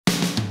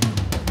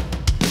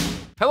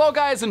Hello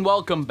guys and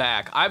welcome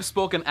back. I've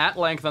spoken at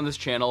length on this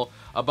channel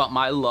about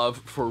my love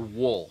for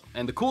wool.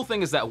 And the cool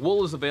thing is that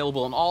wool is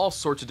available in all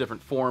sorts of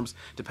different forms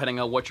depending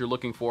on what you're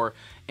looking for.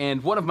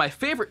 And one of my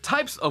favorite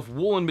types of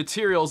woolen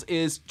materials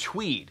is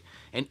tweed.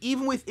 And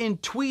even within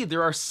tweed,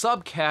 there are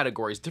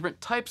subcategories,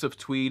 different types of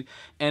tweed,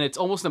 and it's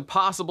almost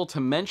impossible to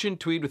mention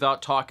tweed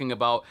without talking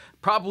about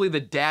probably the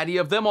daddy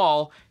of them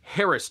all,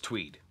 Harris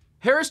Tweed.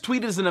 Harris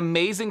Tweed is an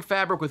amazing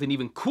fabric with an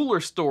even cooler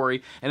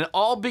story, and it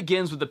all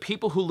begins with the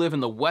people who live in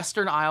the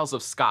Western Isles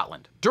of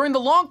Scotland. During the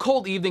long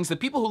cold evenings, the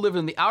people who lived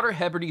in the outer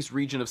Hebrides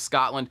region of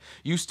Scotland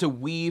used to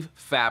weave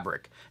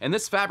fabric. And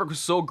this fabric was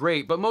so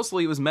great, but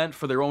mostly it was meant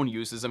for their own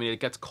uses. I mean,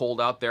 it gets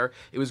cold out there.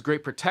 It was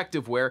great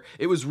protective wear.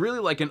 It was really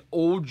like an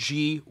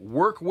OG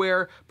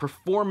workwear,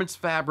 performance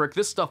fabric.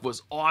 This stuff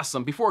was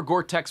awesome before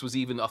Gore-Tex was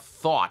even a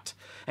thought.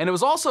 And it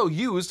was also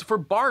used for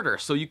barter,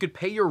 so you could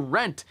pay your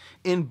rent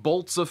in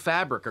bolts of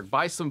fabric or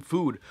buy some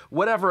food,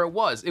 whatever it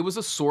was. It was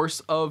a source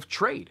of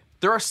trade.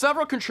 There are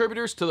several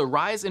contributors to the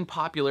rise in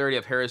popularity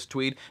of Harris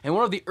Tweed, and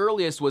one of the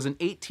earliest was in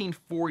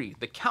 1840.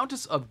 The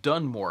Countess of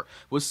Dunmore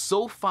was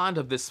so fond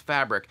of this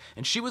fabric,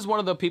 and she was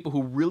one of the people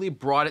who really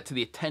brought it to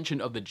the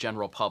attention of the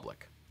general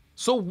public.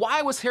 So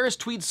why was Harris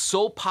Tweed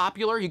so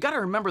popular? You gotta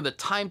remember the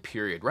time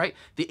period, right?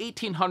 The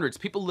 1800s,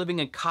 people living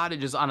in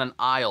cottages on an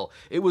isle.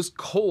 It was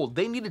cold.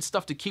 They needed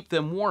stuff to keep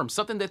them warm,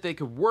 something that they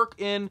could work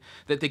in,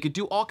 that they could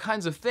do all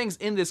kinds of things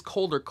in this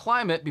colder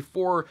climate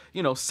before,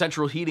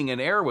 central heating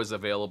and air was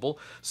available.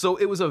 So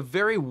it was a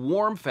very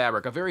warm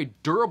fabric, a very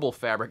durable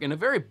fabric, and a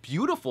very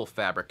beautiful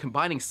fabric,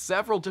 combining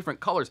several different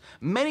colors,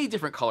 many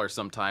different colors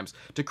sometimes,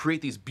 to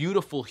create these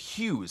beautiful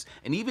hues.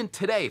 And even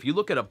today, if you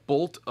look at a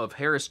bolt of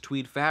Harris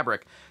Tweed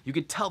fabric, you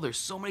can tell there's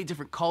so many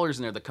different colors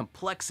in there. The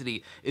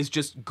complexity is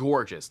just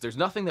gorgeous. There's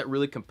nothing that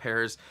really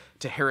compares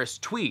to Harris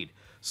Tweed.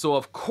 So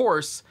of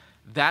course,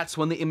 that's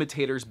when the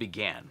imitators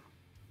began.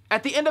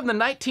 At the end of the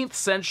 19th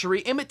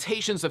century,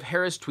 imitations of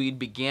Harris Tweed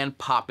began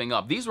popping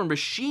up. These were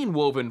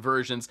machine-woven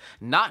versions,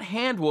 not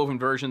hand-woven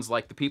versions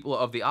like the people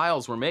of the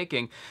Isles were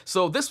making.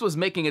 So this was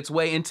making its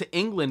way into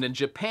England and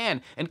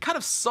Japan and kind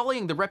of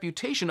sullying the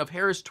reputation of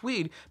Harris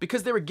Tweed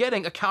because they were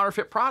getting a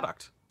counterfeit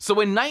product. So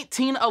in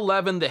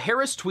 1911, the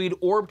Harris Tweed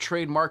orb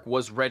trademark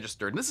was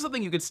registered. And this is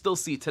something you can still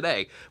see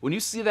today. When you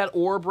see that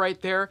orb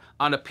right there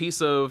on a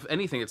piece of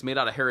anything that's made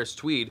out of Harris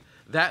Tweed,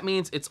 that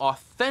means it's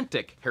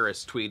authentic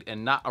Harris Tweed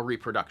and not a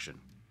reproduction.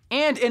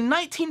 And in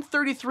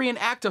 1933, an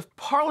act of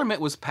parliament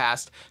was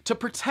passed to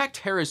protect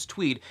Harris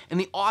Tweed and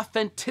the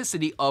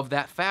authenticity of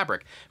that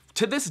fabric.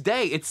 To this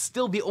day, it's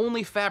still the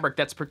only fabric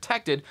that's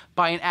protected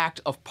by an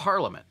act of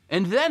parliament.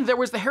 And then there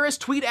was the Harris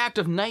Tweed Act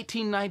of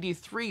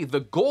 1993, the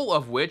goal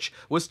of which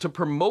was to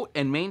promote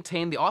and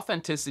maintain the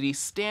authenticity,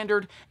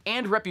 standard,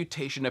 and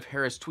reputation of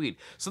Harris Tweed.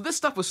 So this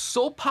stuff was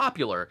so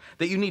popular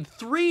that you need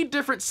 3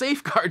 different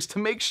safeguards to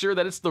make sure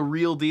that it's the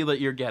real deal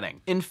that you're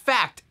getting. In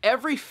fact,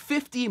 every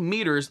 50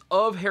 meters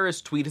of Harris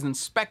Tweed is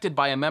inspected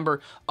by a member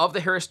of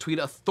the Harris Tweed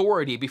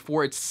Authority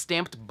before it's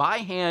stamped by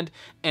hand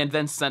and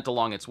then sent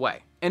along its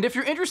way. And if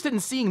you're interested in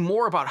seeing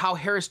more about how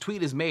Harris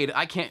Tweed is made,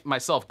 I can't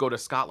myself go to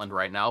Scotland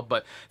right now,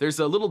 but there's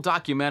a little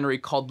documentary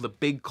called The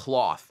Big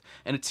Cloth,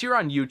 and it's here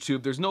on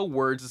YouTube. There's no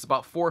words, it's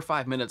about 4 or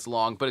 5 minutes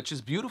long, but it's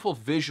just beautiful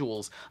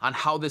visuals on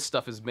how this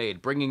stuff is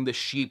made, bringing the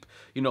sheep,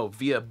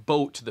 via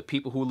boat to the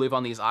people who live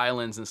on these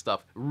islands and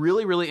stuff.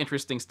 Really, really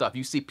interesting stuff.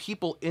 You see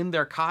people in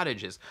their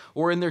cottages,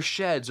 or in their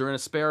sheds, or in a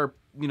spare,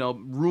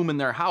 room in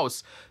their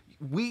house,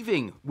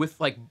 weaving with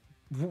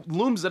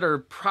looms that are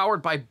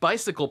powered by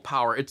bicycle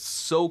power. It's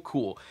so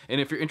cool.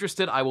 And if you're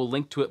interested, I will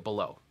link to it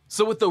below.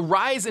 So with the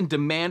rise in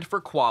demand for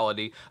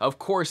quality, of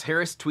course,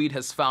 Harris Tweed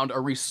has found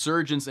a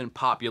resurgence in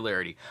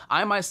popularity.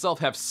 I myself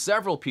have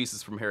several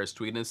pieces from Harris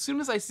Tweed, and as soon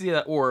as I see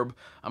that orb,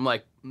 I'm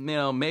like,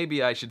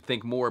 maybe I should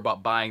think more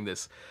about buying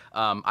this.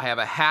 I have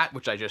a hat,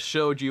 which I just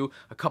showed you,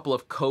 a couple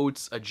of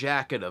coats, a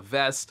jacket, a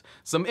vest,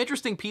 some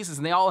interesting pieces,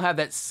 and they all have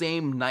that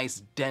same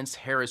nice, dense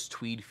Harris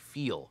Tweed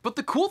feel. But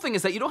the cool thing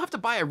is that you don't have to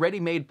buy a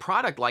ready-made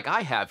product like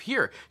I have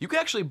here. You can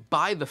actually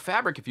buy the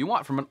fabric if you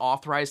want from an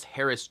authorized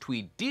Harris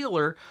Tweed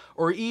dealer,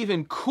 or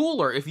even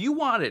cooler, if you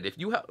want it, if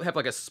you have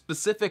like a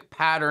specific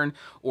pattern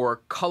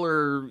or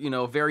color,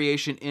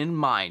 variation in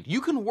mind,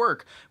 you can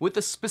work with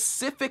a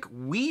specific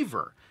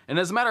weaver. And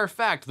as a matter of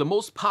fact, the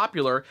most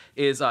popular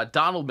is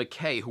Donald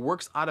McKay, who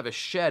works out of a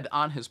shed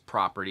on his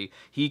property.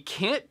 He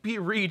can't be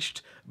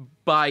reached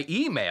by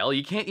email.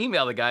 You can't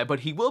email the guy, but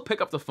he will pick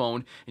up the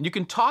phone and you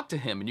can talk to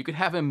him and you can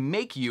have him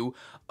make you,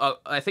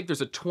 I think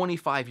there's a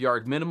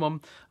 25-yard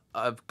minimum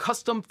of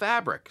custom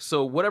fabric.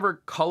 So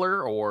whatever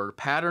color or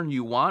pattern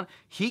you want,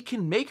 he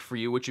can make for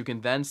you, which you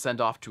can then send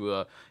off to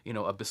a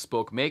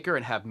bespoke maker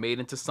and have made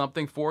into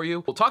something for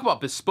you. We'll talk about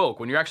bespoke.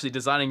 When you're actually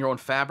designing your own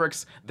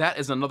fabrics, that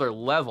is another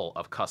level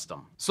of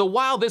custom. So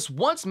while this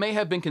once may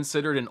have been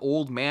considered an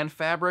old man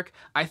fabric,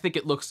 I think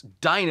it looks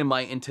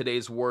dynamite in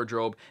today's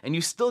wardrobe, and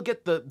you still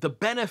get the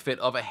benefit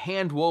of a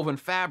hand-woven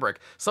fabric,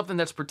 something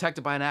that's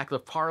protected by an act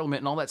of parliament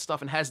and all that stuff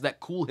and has that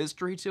cool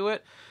history to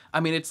it. I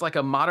mean, it's like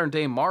a modern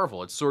day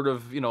marvel. It's sort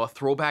of, a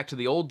throwback to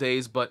the old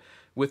days, but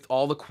with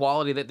all the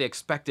quality that they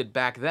expected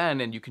back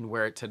then, and you can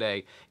wear it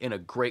today in a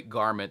great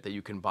garment that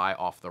you can buy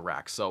off the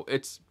rack. So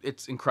it's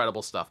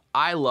incredible stuff.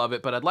 I love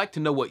it, but I'd like to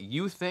know what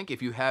you think.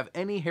 If you have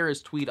any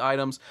Harris Tweed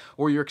items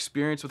or your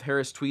experience with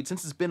Harris Tweed,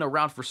 since it's been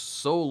around for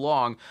so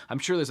long, I'm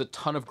sure there's a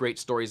ton of great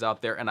stories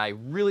out there, and I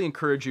really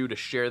encourage you to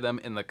share them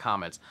in the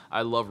comments.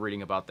 I love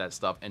reading about that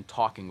stuff and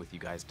talking with you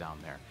guys down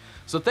there.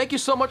 So thank you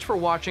so much for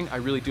watching. I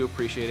really do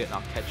appreciate it, and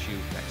I'll catch you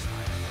next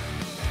time.